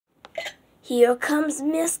Here comes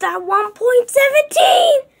Mr.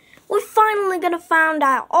 1.17! We're finally gonna find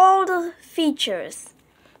out all the features.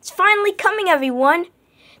 It's finally coming, everyone.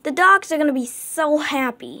 The dogs are gonna be so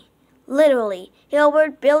happy. Literally,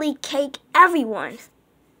 Hilbert, Billy, Cake, everyone.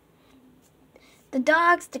 The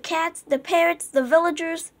dogs, the cats, the parrots, the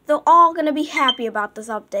villagers, they're all gonna be happy about this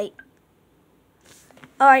update.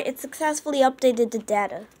 Alright, it successfully updated the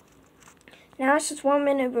data. Now it's just 1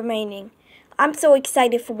 minute remaining. I'm so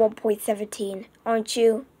excited for 1.17, aren't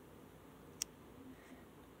you?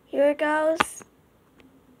 Here it goes.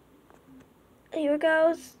 Here it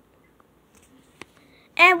goes.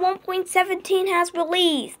 And 1.17 has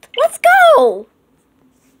released. Let's go!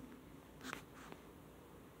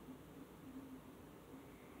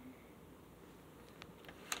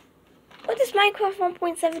 What is Minecraft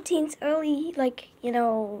 1.17's early,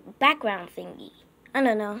 background thingy? I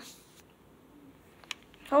don't know.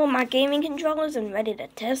 Oh, my gaming controllers, I'm ready to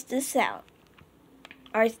test this out.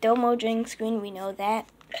 Alright, still mojoing screen, we know that.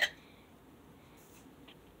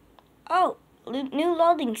 Oh, new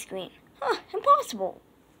loading screen. Huh, impossible.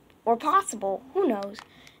 Or possible, who knows.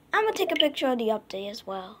 I'm gonna take a picture of the update as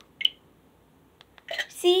well.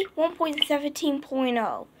 See,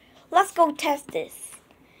 1.17.0. Let's go test this.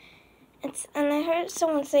 And I heard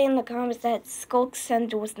someone say in the comments that Skulk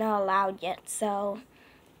Center was not allowed yet, so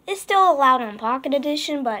it's still allowed on Pocket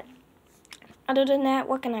Edition, but other than that,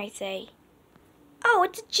 what can I say? Oh,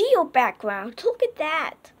 it's a geo background. Look at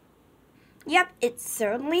that. Yep, it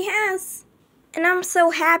certainly has. And I'm so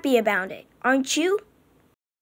happy about it, aren't you?